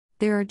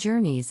There are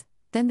journeys,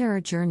 then there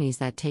are journeys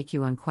that take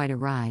you on quite a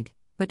ride,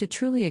 but to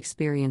truly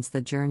experience the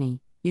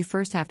journey, you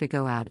first have to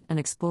go out and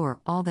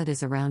explore all that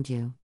is around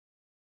you.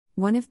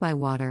 1 if by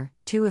water,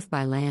 2 if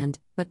by land,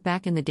 but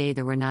back in the day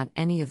there were not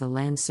any of the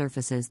land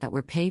surfaces that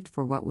were paved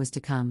for what was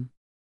to come.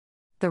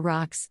 The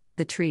rocks,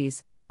 the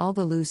trees, all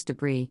the loose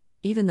debris,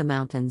 even the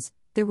mountains,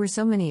 there were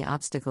so many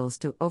obstacles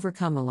to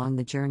overcome along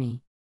the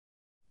journey.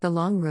 The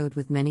long road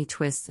with many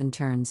twists and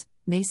turns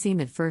may seem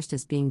at first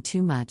as being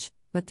too much,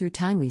 but through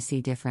time we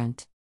see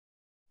different.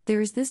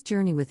 There is this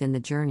journey within the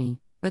journey,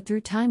 but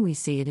through time we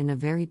see it in a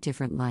very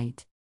different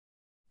light.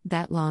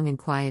 That long and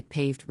quiet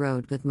paved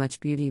road with much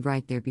beauty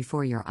right there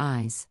before your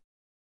eyes.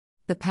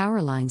 The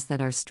power lines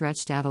that are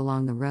stretched out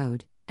along the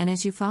road, and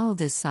as you follow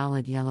this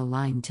solid yellow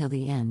line till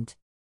the end.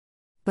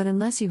 But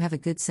unless you have a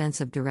good sense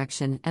of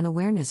direction and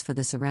awareness for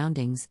the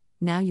surroundings,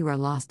 now you are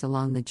lost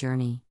along the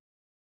journey.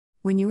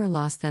 When you are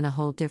lost, then a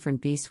whole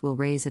different beast will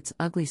raise its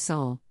ugly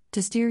soul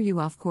to steer you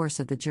off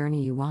course of the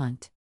journey you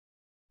want.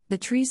 The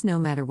trees, no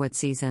matter what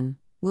season,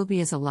 will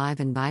be as alive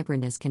and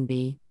vibrant as can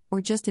be,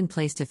 or just in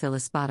place to fill a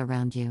spot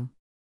around you.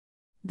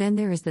 Then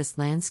there is this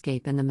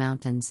landscape and the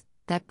mountains,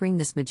 that bring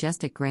this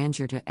majestic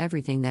grandeur to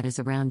everything that is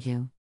around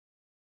you.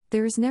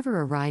 There is never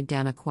a ride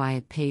down a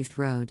quiet paved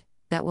road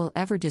that will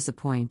ever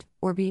disappoint,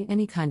 or be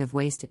any kind of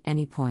waste at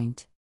any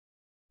point.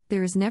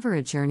 There is never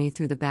a journey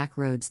through the back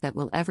roads that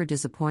will ever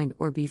disappoint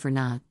or be for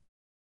naught.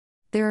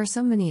 There are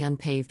so many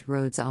unpaved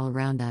roads all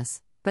around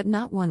us, but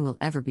not one will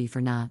ever be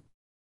for naught.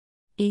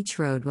 Each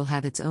road will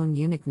have its own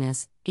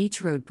uniqueness,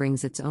 each road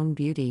brings its own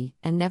beauty,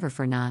 and never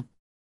for naught.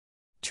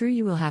 True,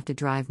 you will have to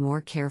drive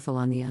more careful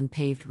on the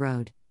unpaved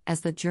road,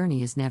 as the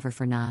journey is never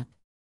for naught.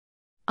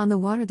 On the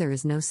water there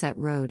is no set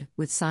road,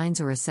 with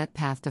signs or a set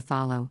path to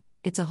follow,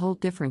 it's a whole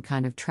different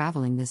kind of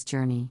traveling this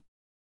journey.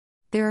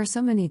 There are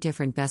so many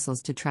different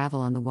vessels to travel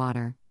on the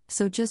water,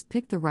 so just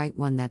pick the right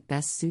one that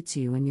best suits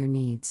you and your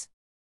needs.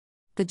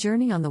 The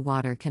journey on the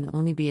water can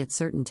only be at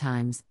certain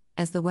times,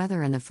 as the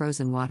weather and the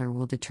frozen water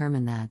will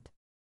determine that.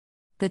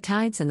 The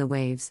tides and the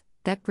waves,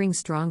 that bring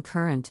strong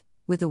current,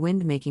 with the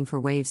wind making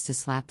for waves to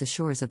slap the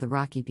shores of the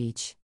rocky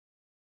beach.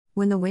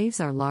 When the waves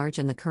are large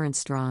and the current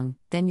strong,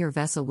 then your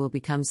vessel will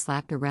become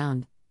slapped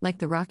around, like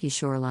the rocky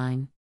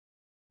shoreline.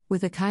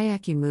 With a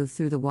kayak you move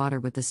through the water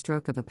with the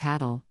stroke of a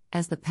paddle,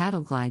 as the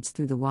paddle glides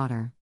through the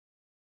water.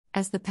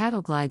 As the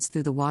paddle glides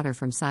through the water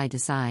from side to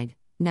side,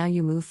 now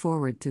you move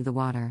forward through the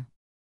water.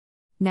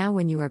 Now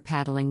when you are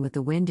paddling with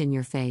the wind in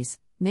your face,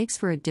 makes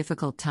for a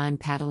difficult time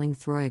paddling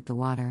through the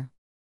water.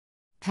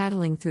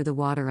 Paddling through the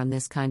water on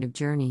this kind of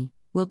journey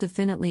will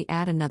definitely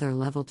add another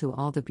level to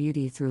all the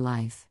beauty through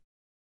life.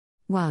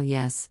 While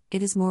yes,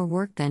 it is more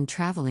work than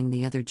traveling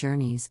the other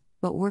journeys,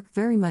 but work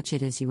very much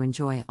it as you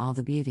enjoy all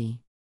the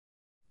beauty.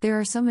 There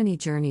are so many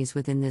journeys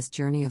within this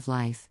journey of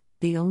life,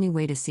 the only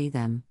way to see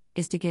them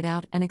is to get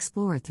out and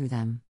explore through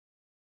them.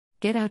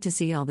 Get out to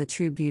see all the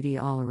true beauty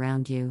all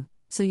around you,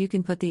 so you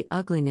can put the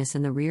ugliness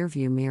in the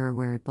rearview mirror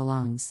where it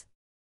belongs.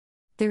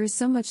 There is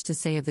so much to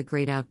say of the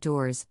great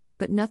outdoors,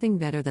 but nothing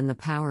better than the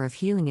power of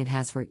healing it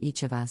has for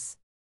each of us.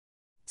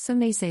 Some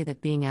may say that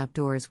being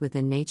outdoors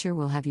within nature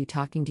will have you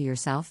talking to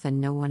yourself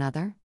and no one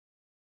other.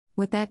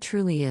 What that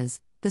truly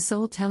is, the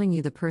soul telling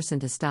you the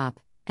person to stop,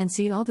 and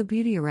see all the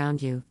beauty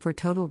around you for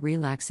total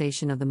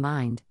relaxation of the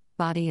mind,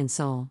 body and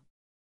soul.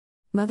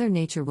 Mother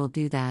Nature will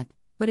do that,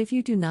 but if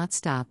you do not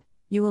stop,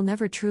 you will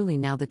never truly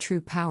know the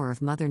true power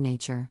of Mother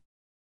Nature.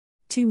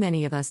 Too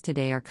many of us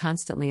today are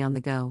constantly on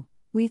the go.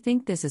 We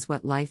think this is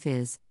what life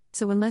is,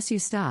 so unless you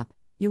stop,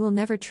 you will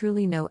never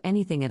truly know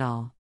anything at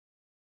all.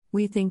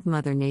 We think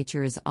Mother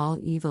Nature is all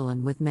evil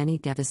and with many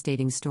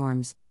devastating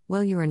storms,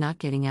 well, you are not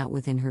getting out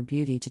within her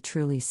beauty to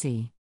truly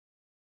see.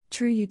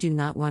 True, you do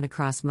not want to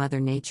cross Mother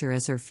Nature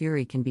as her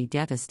fury can be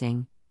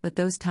devastating, but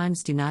those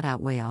times do not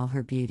outweigh all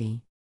her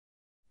beauty.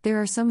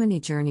 There are so many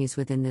journeys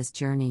within this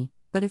journey,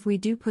 but if we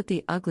do put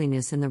the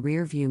ugliness in the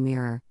rearview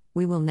mirror,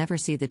 we will never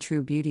see the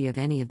true beauty of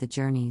any of the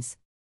journeys.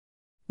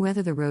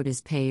 Whether the road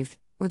is paved,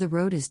 or the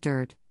road is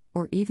dirt,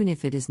 or even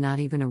if it is not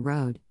even a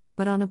road,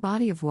 but on a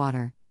body of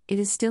water, it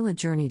is still a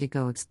journey to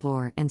go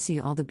explore and see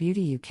all the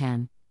beauty you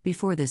can,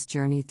 before this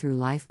journey through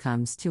life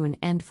comes to an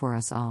end for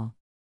us all.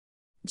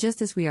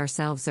 Just as we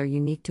ourselves are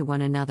unique to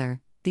one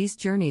another, these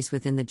journeys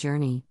within the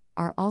journey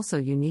are also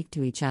unique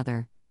to each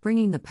other,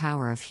 bringing the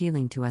power of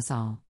healing to us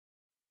all.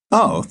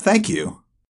 Oh, thank you.